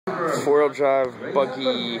4-wheel drive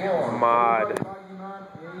buggy mod.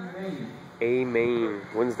 Amen.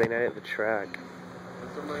 Wednesday night at the track.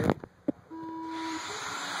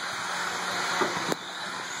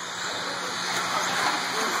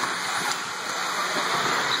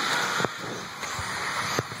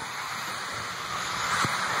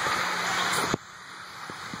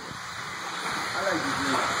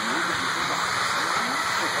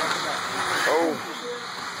 Oh.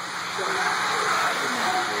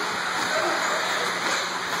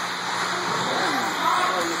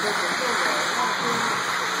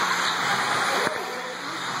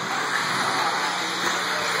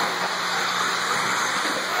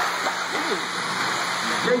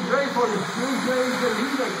 Jay Gray for the Jay Gray is the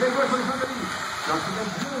leader. Jay Gray for the family. Johnson and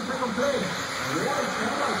June in second place.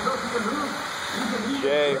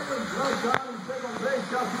 Jay.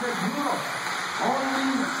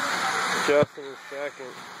 Justin is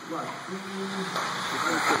second.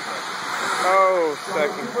 Oh,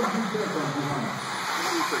 second.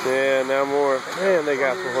 Yeah, now more. Man, they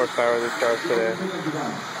got some horsepower in these cars today.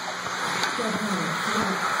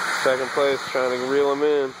 Second place, trying to reel them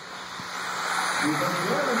in.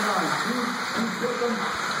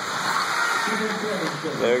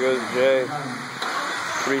 There goes Jay.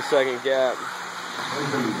 3-second gap.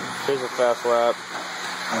 Here's a fast lap.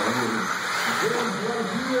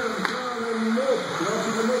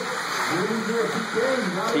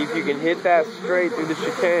 See if you can hit that straight through the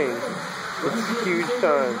chicane. It's a huge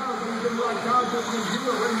time.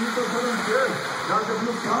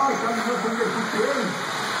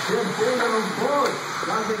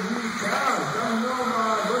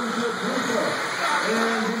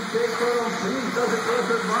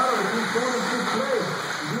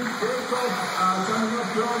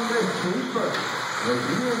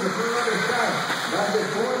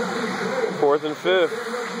 Fourth and fifth.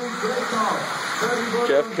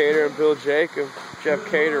 Jeff Cater and Bill Jacob. Jeff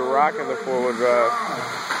Cater rocking the 4-wheel drive.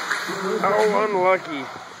 Oh, unlucky.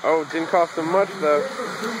 Oh, didn't cost him much though.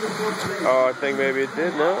 Oh, I think maybe it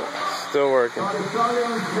did. No, still working.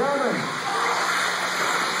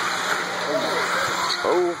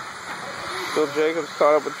 Oh, Bill Jacobs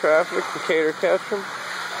caught up with traffic. The Cater catch him.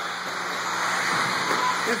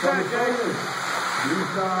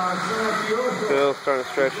 Bill's starting to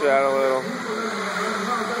stretch it out a little.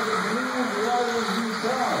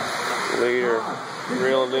 Leader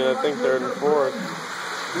reeling in, I think, third and fourth.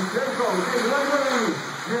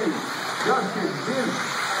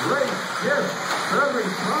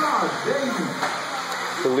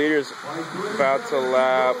 The leader's about to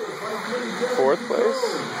lap fourth place.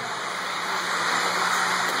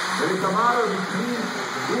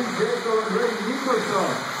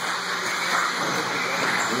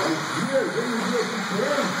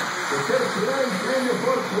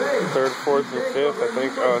 Third, fourth, and fifth, I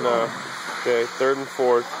think. Oh no. Okay, third and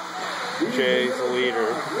fourth. Jay's the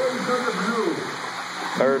leader.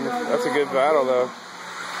 Third, that's a good battle though.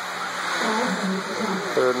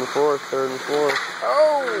 Third and fourth, third and fourth.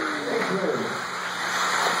 Oh!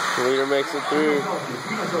 The leader makes it through.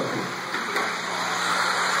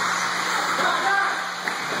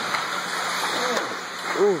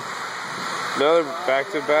 Ooh. Another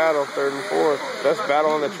back to battle, third and fourth. Best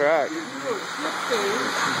battle on the track.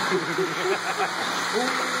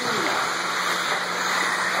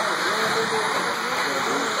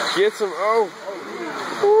 Gets him. Oh.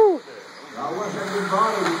 Woo.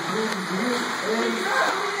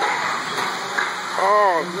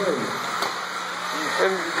 Oh.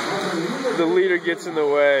 And the leader gets in the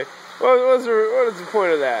way. What is the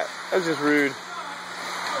point of that? That's just rude.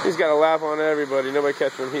 He's got a lap on everybody. Nobody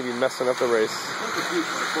catching him. He'd be messing up the race.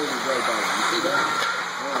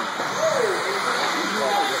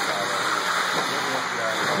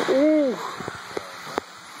 Ooh.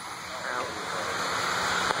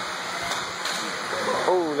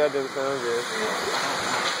 Oh, that didn't sound good.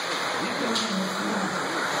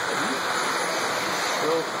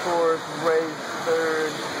 Bill fourth, Ray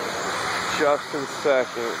third, Justin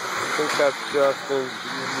second. I think that's Justin.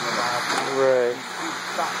 Ray.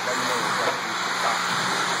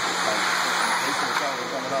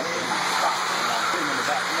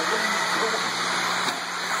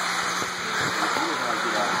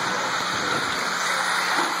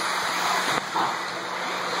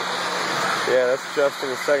 Yeah, that's Justin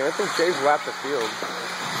in second. I think Jay's lapped the field.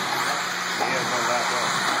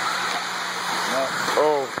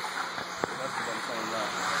 Oh.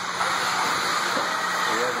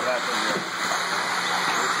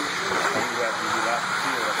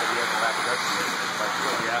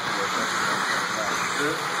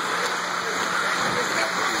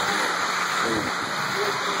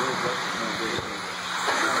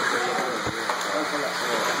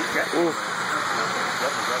 Ooh.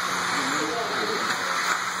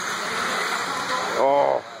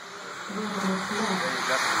 Oh.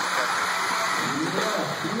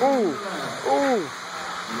 Ooh. Ooh.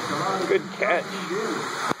 Good catch.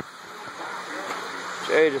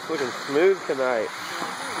 Jay just looking smooth tonight.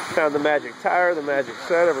 Found the magic tire, the magic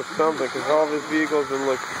setup, or something, because all of his vehicles have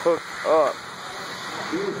been hooked up.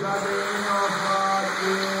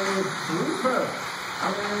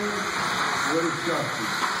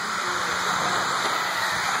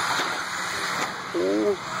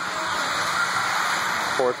 Ooh.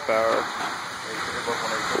 Horsepower.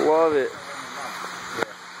 Love it. Well,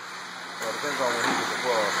 it depends on when he gets the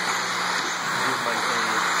plug. He just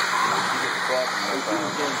maintains the plug from the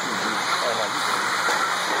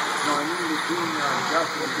No, I need to do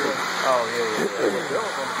Justin. Oh, yeah. Bill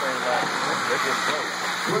was on the same line. They get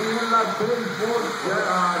close.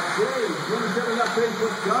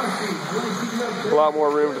 A lot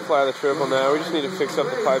more room to fly the triple now. We just need to fix up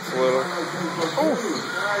the pipes a little. Oh.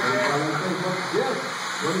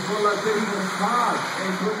 24 laps for Scott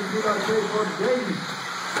and 22 laps for Davis.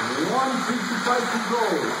 1:55 to go,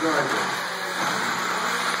 driver.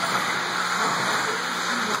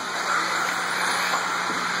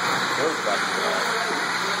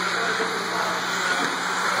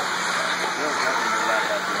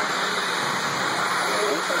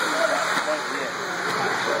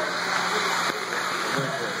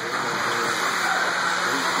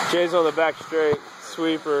 Jay's on the back straight,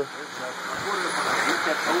 sweeper. Ooh.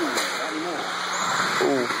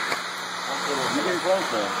 You're getting close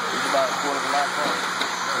though. He's about a quarter of a lap close.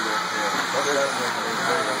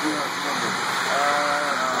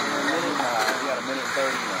 He got a minute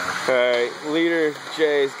 30 now. Alright, leader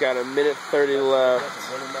Jay's got a minute 30 left.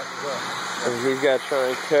 And he's got to try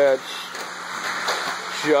and catch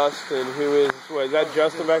Justin, who is, what, is that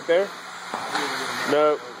Justin back there?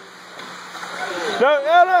 No.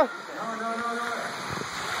 No.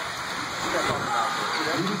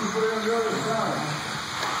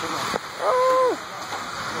 Oh.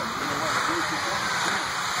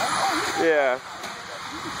 Yeah.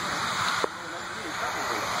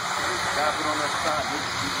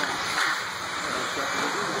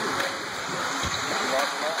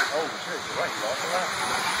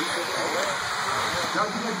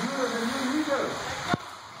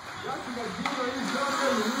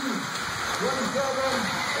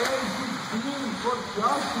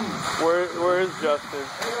 Where is Justin?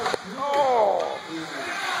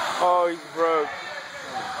 Oh, he's broke.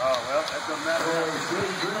 Oh, well, that doesn't matter.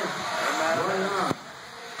 Doesn't matter.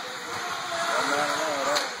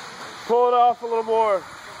 Pull it off a little more.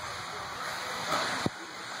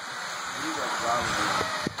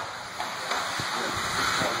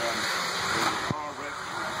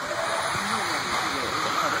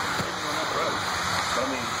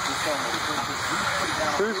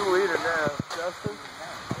 Who's the leader now? Justin?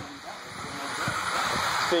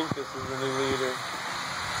 I think this is the new leader.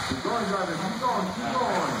 Keep going, driver. Keep going.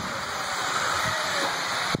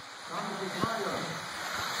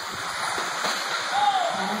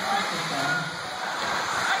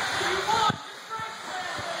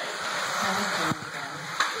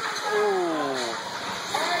 Ooh.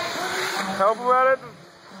 Help him out.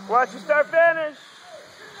 Watch you start finish.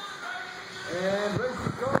 And race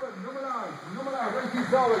is over. Number 9, race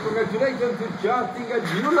is over. Congratulations to Justin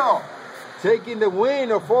Gagiulo taking the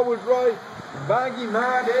win of forward right. Buggy,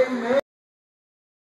 Matt, amen.